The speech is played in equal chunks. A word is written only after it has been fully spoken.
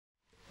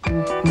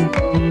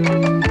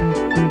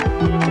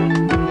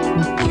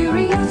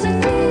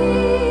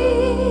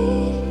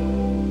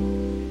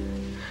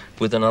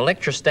With an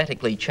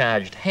electrostatically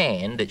charged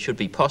hand, it should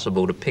be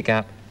possible to pick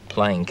up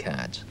playing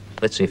cards.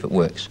 Let's see if it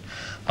works.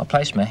 I'll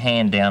place my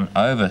hand down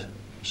over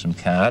some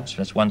cards.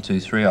 That's 1,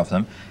 2, 3 of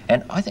them.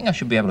 And I think I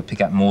should be able to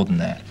pick up more than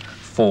that.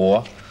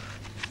 4,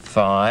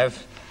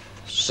 5,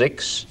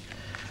 6,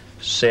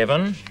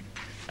 7,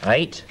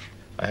 8.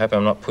 I hope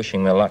I'm not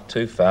pushing my luck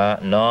too far.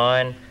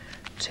 9,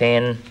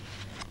 10,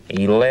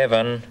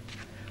 11,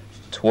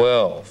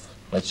 12.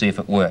 Let's see if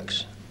it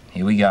works.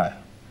 Here we go.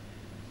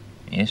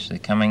 Yes, they're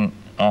coming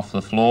off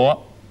the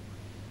floor.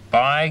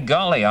 By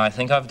golly, I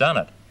think I've done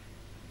it.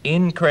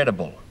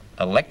 Incredible.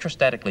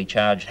 Electrostatically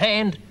charged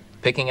hand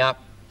picking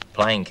up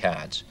playing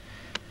cards.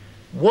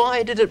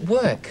 Why did it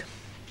work?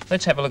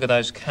 Let's have a look at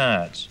those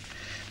cards.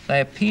 They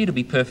appear to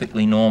be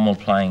perfectly normal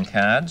playing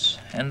cards,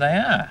 and they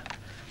are.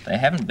 They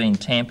haven't been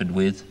tampered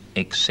with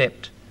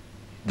except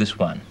this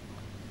one.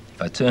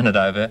 If I turn it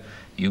over,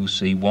 you'll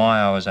see why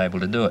I was able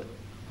to do it.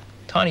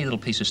 Tiny little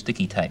piece of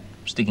sticky tape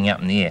sticking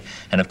up in the air.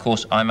 And of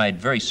course, I made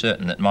very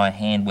certain that my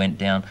hand went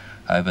down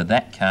over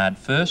that card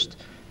first,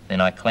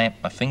 then I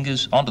clamped my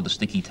fingers onto the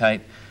sticky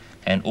tape,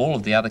 and all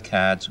of the other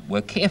cards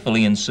were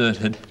carefully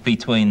inserted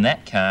between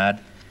that card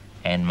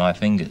and my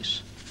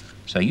fingers.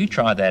 So you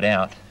try that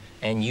out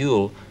and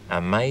you'll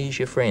amaze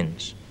your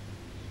friends.